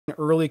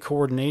early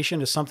coordination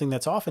is something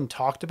that's often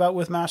talked about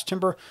with mass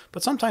timber,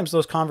 but sometimes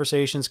those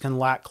conversations can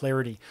lack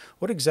clarity.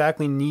 What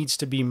exactly needs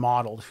to be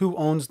modeled? Who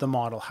owns the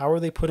model? How are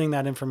they putting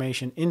that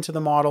information into the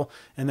model?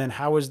 And then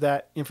how is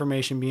that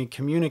information being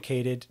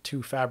communicated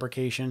to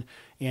fabrication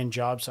and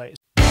job sites?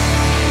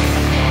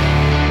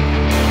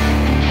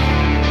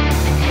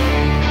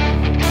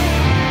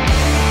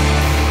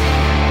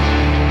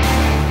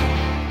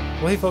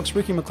 Well, hey folks,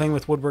 Ricky McLean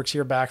with Woodworks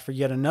here, back for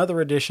yet another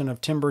edition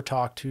of Timber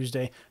Talk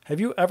Tuesday. Have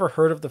you ever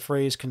heard of the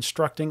phrase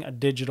constructing a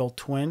digital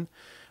twin?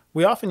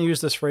 We often use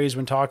this phrase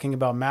when talking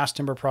about mass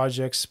timber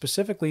projects,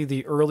 specifically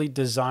the early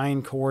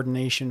design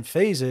coordination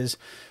phases,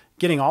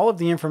 getting all of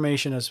the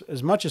information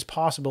as much as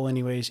possible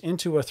anyways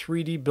into a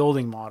 3D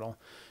building model.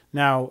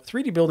 Now,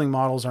 3D building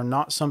models are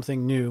not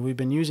something new. We've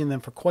been using them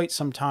for quite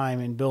some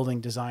time in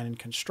building design and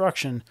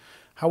construction.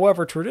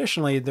 However,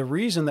 traditionally, the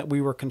reason that we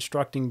were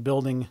constructing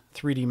building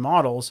 3D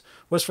models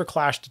was for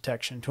clash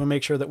detection, to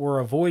make sure that we're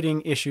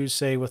avoiding issues,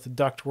 say, with the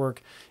ductwork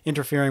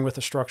interfering with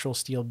the structural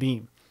steel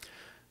beam.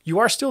 You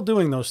are still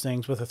doing those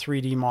things with a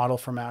 3D model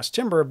for mass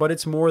timber, but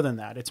it's more than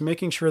that. It's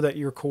making sure that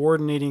you're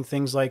coordinating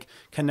things like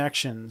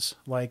connections,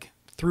 like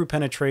through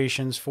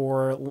penetrations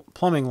for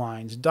plumbing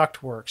lines,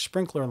 ductwork,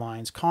 sprinkler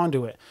lines,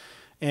 conduit,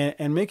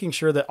 and making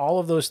sure that all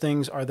of those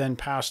things are then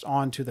passed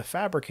on to the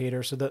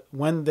fabricator so that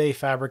when they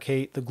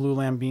fabricate the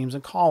glulam beams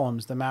and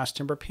columns, the mass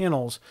timber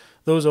panels,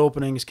 those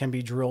openings can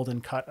be drilled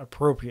and cut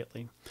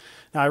appropriately.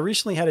 Now, I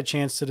recently had a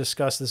chance to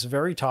discuss this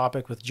very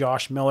topic with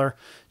Josh Miller.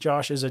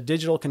 Josh is a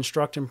digital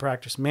construction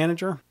practice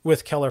manager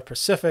with Kellar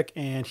Pacific,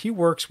 and he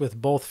works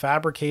with both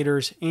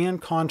fabricators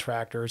and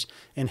contractors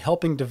in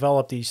helping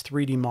develop these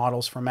 3D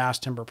models for mass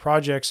timber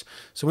projects.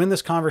 So in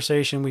this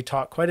conversation, we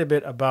talk quite a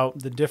bit about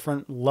the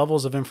different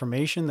levels of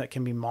information that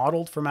can be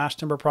modeled for mass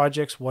timber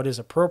projects, what is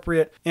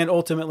appropriate, and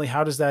ultimately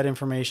how does that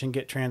information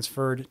get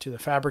transferred to the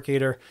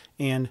fabricator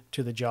and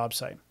to the job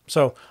site.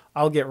 So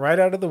I'll get right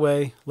out of the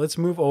way. Let's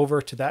move over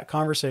to that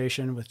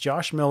conversation with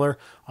Josh Miller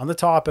on the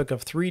topic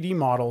of 3D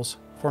models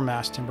for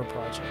mass timber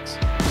projects.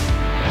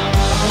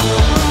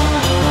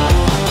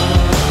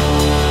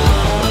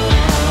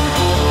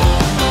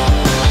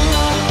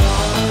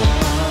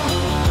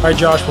 All right,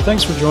 Josh, well,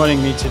 thanks for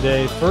joining me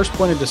today. First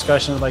point of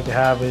discussion I'd like to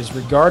have is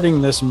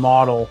regarding this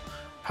model.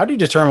 How do you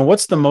determine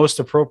what's the most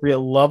appropriate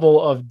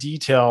level of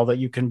detail that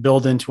you can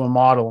build into a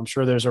model? I'm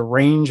sure there's a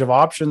range of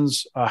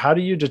options. How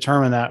do you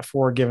determine that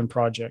for a given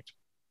project?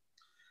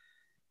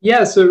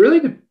 Yeah, so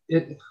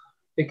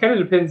it kind of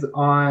depends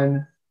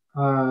on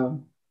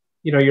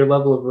your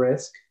level of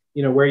risk.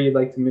 Where you'd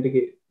like to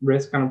mitigate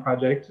risk on a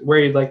project, where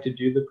you'd like to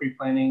do the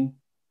pre-planning,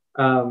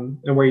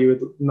 and where you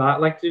would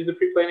not like to do the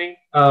pre-planning.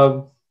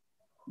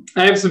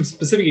 I have some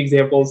specific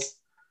examples.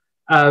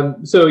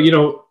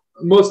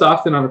 Most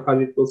often on a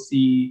project, we'll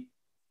see,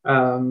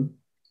 the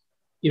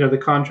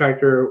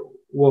contractor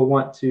will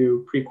want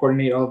to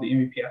pre-coordinate all the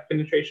MEPF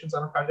penetrations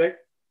on a project.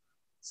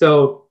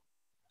 So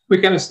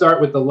we kind of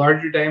start with the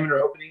larger diameter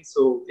openings.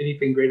 So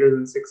anything greater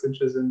than 6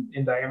 inches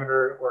in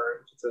diameter,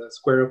 or if it's a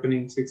square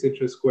opening, 6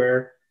 inches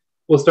square,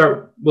 we'll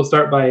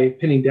start by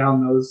pinning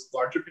down those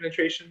larger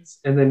penetrations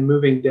and then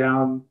moving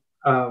down,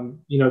 to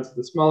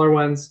the smaller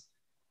ones.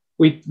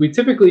 We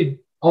typically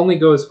only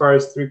go as far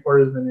as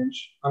 3/4 of an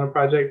inch on a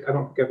project. I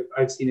don't think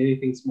I've seen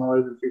anything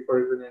smaller than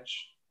 3/4 of an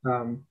inch,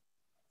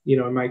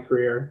 in my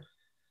career.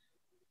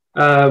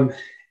 And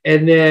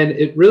then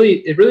it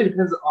really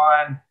depends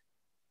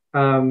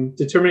on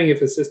determining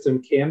if a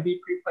system can be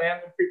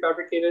pre-planned and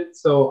prefabricated.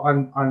 So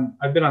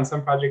I've been on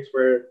some projects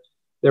where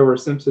there were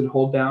Simpson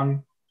hold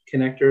down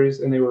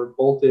connectors and they were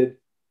bolted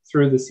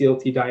through the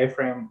CLT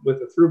diaphragm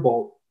with a through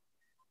bolt.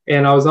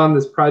 And I was on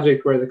this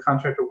project where the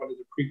contractor wanted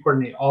to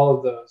pre-coordinate all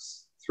of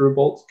those through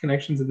bolt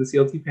connections of the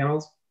CLT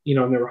panels,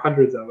 and there were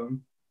hundreds of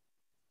them.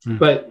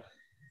 But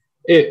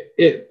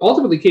it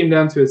ultimately came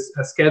down to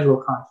a schedule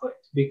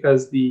conflict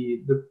because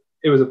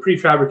it was a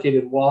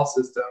prefabricated wall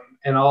system,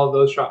 and all of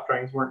those shop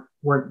drawings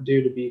weren't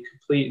due to be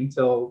complete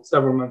until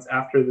several months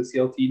after the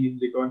CLT needed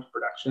to go into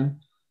production.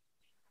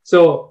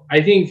 So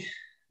I think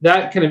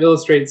that kind of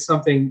illustrates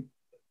something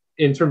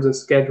in terms of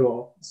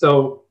schedule.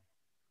 So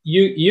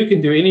you can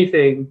do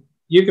anything.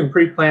 You can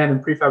pre-plan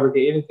and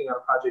prefabricate anything on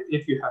a project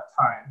if you have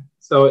time.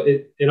 So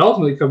it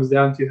ultimately comes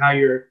down to how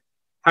you're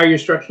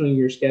structuring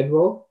your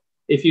schedule.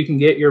 If you can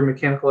get your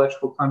mechanical,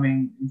 electrical,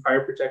 plumbing, and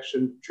fire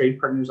protection trade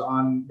partners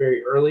on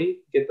very early,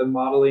 get them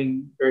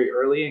modeling very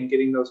early and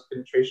getting those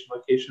penetration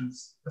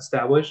locations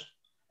established,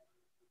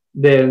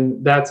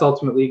 then that's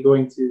ultimately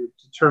going to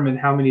determine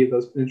how many of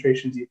those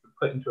penetrations you can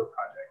put into a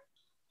project.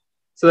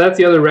 So that's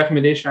the other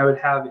recommendation I would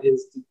have,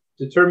 is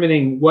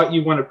determining what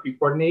you want to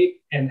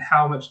pre-coordinate and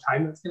how much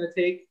time it's going to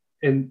take,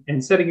 and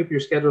setting up your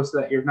schedule so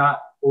that you're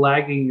not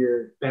lagging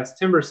your mass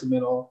timber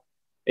submittal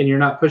and you're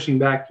not pushing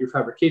back your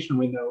fabrication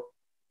window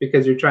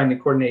because you're trying to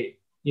coordinate,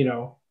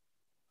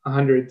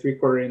 100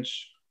 3/4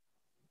 inch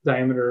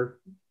diameter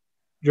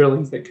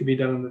drillings that could be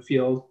done in the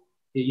field,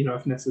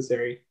 if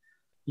necessary.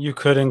 You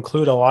could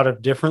include a lot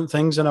of different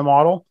things in a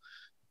model,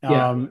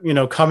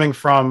 coming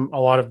from a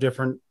lot of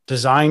different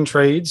design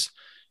trades.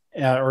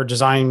 or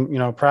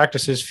design,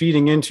 practices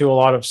feeding into a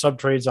lot of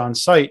subtrades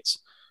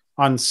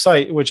on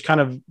site, which kind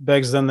of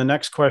begs then the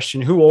next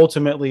question: who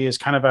ultimately is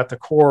kind of at the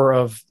core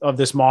of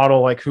this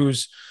model? Like who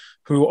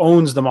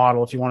owns the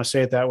model, if you want to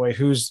say it that way?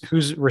 Who's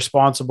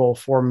responsible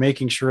for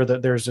making sure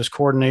that there's this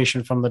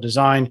coordination from the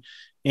design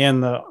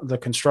and the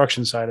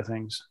construction side of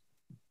things?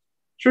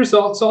 Sure.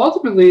 So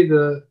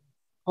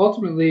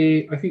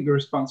ultimately, I think the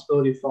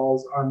responsibility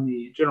falls on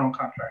the general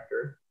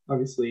contractor,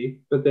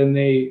 obviously. But then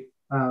they,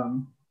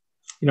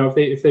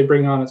 if they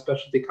bring on a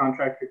specialty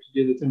contractor to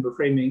do the timber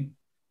framing,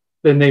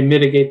 then they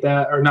mitigate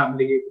that, or not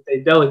mitigate, but they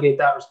delegate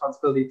that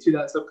responsibility to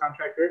that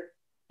subcontractor.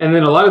 And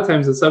then a lot of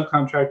times the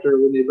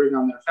subcontractor, when they bring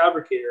on their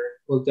fabricator,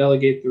 will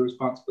delegate the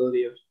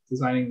responsibility of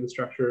designing the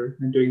structure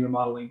and doing the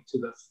modeling to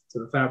the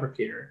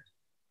fabricator.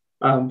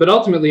 But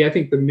ultimately, I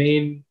think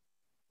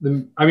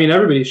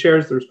everybody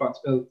shares the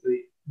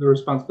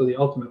responsibility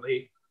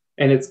ultimately,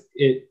 and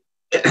the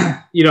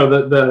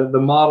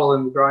model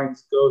and the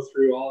drawings go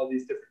through all of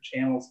these different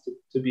channels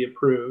to be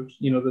approved.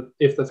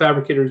 If the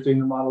fabricator is doing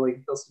the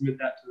modeling, they'll submit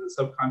that to the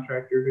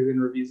subcontractor, who then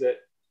reviews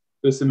it,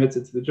 who submits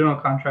it to the general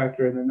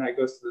contractor, and then that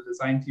goes to the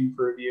design team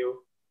for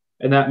review.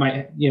 And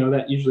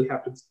that usually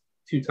happens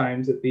 2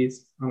 times at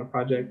least on a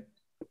project.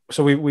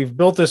 So we've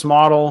built this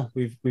model.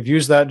 We've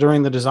used that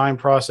during the design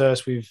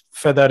process. We've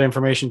fed that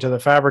information to the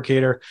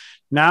fabricator.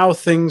 Now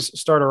things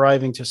start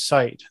arriving to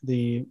site.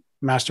 The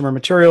mass timber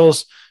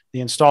materials,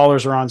 the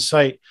installers are on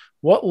site.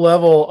 What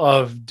level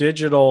of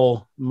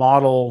digital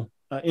model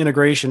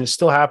integration is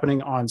still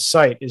happening on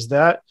site? Is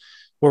that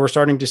where we're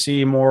starting to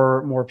see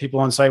more people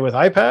on site with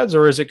iPads,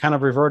 or is it kind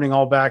of reverting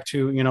all back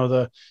to,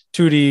 the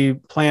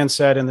 2D plan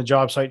set and the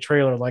job site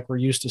trailer like we're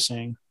used to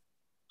seeing?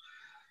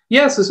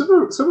 Yeah, so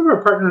some of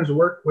our partners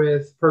work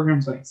with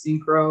programs like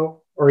Synchro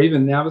or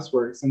even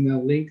Navisworks, and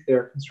they'll link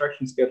their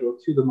construction schedule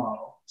to the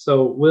model.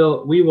 So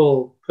we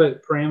will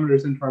put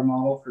parameters into our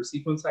model for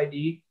sequence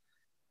ID.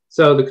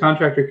 So the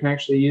contractor can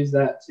actually use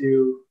that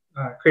to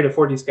create a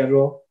 4D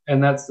schedule,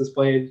 and that's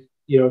displayed,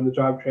 in the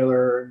job trailer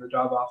or in the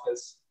job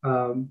office.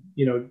 A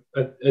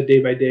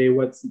day by day,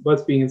 what's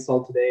being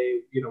installed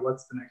today.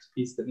 What's the next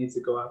piece that needs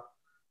to go up.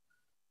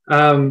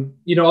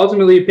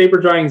 Ultimately,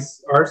 paper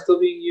drawings are still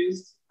being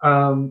used.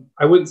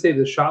 I wouldn't say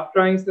the shop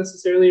drawings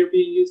necessarily are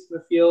being used in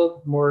the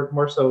field,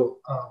 more so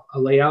a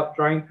layout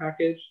drawing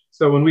package.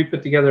 So when we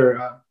put together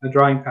a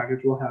drawing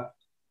package, we'll have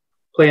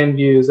plan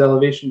views,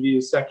 elevation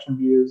views, section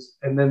views,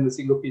 and then the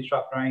single piece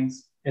shop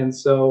drawings. And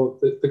so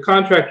the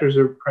contractors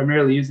are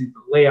primarily using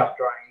the layout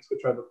drawings,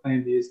 which are the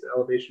plan views, the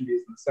elevation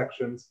views, and the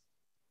sections.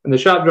 And the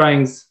shop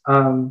drawings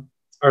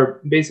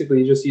are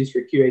basically just used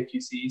for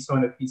QA/QC. So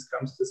when a piece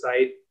comes to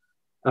site,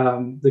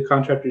 the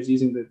contractor is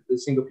using the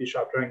single piece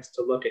shop drawings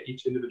to look at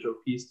each individual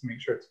piece to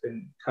make sure it's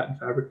been cut and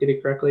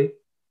fabricated correctly.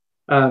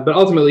 But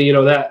ultimately,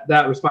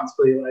 that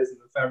responsibility lies in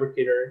the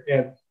fabricator.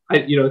 And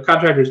the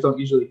contractors don't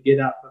usually get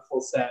out the full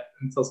set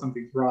until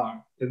something's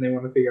wrong and they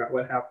want to figure out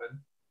what happened.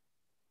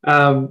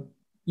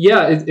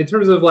 In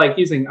terms of like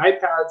using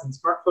iPads and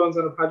smartphones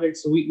on a project,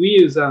 so we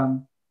use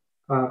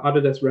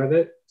Autodesk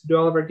Revit to do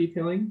all of our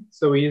detailing.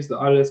 So we use the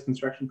Autodesk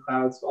Construction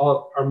Cloud. So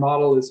all our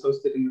model is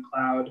hosted in the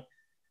cloud.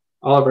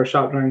 All of our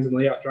shop drawings and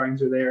layout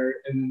drawings are there,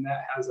 and then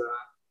that has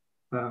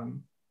a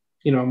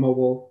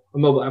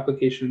mobile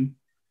application,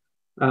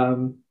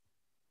 and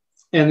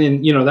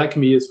then that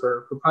can be used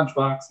for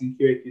Punchbox and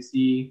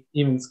QA/QC,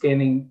 even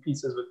scanning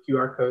pieces with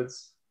QR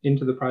codes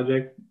into the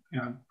project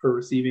for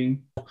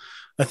receiving.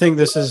 I think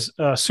this is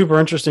a super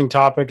interesting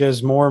topic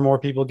as more and more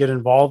people get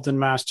involved in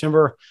mass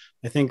timber.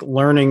 I think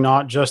learning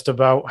not just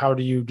about how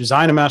do you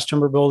design a mass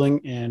timber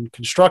building and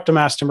construct a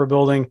mass timber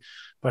building,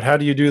 but how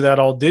do you do that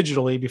all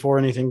digitally before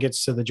anything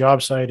gets to the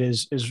job site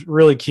is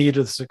really key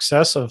to the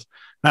success of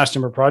mass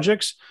timber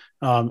projects.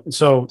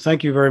 So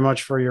thank you very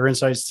much for your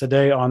insights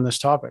today on this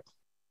topic.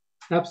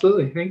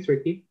 Absolutely. Thanks,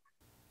 Ricky.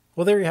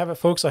 Well, there you have it,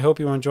 folks. I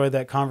hope you enjoyed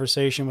that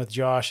conversation with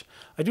Josh.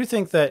 I do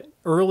think that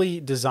early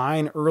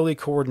design, early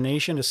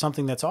coordination is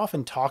something that's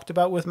often talked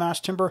about with mass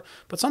timber,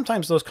 but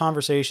sometimes those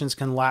conversations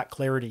can lack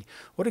clarity.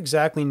 What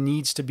exactly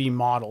needs to be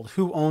modeled?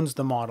 Who owns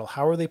the model?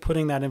 How are they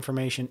putting that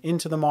information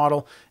into the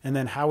model? And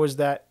then how is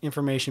that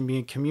information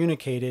being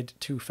communicated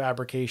to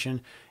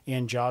fabrication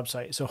and job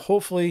site? So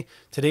hopefully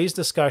today's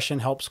discussion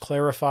helps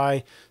clarify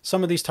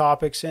some of these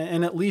topics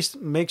and at least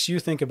makes you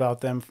think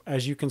about them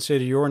as you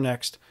consider your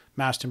next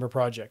mass timber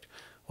project.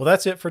 Well,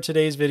 that's it for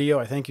today's video.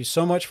 I thank you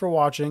so much for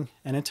watching,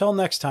 and until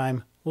next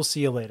time, we'll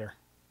see you later.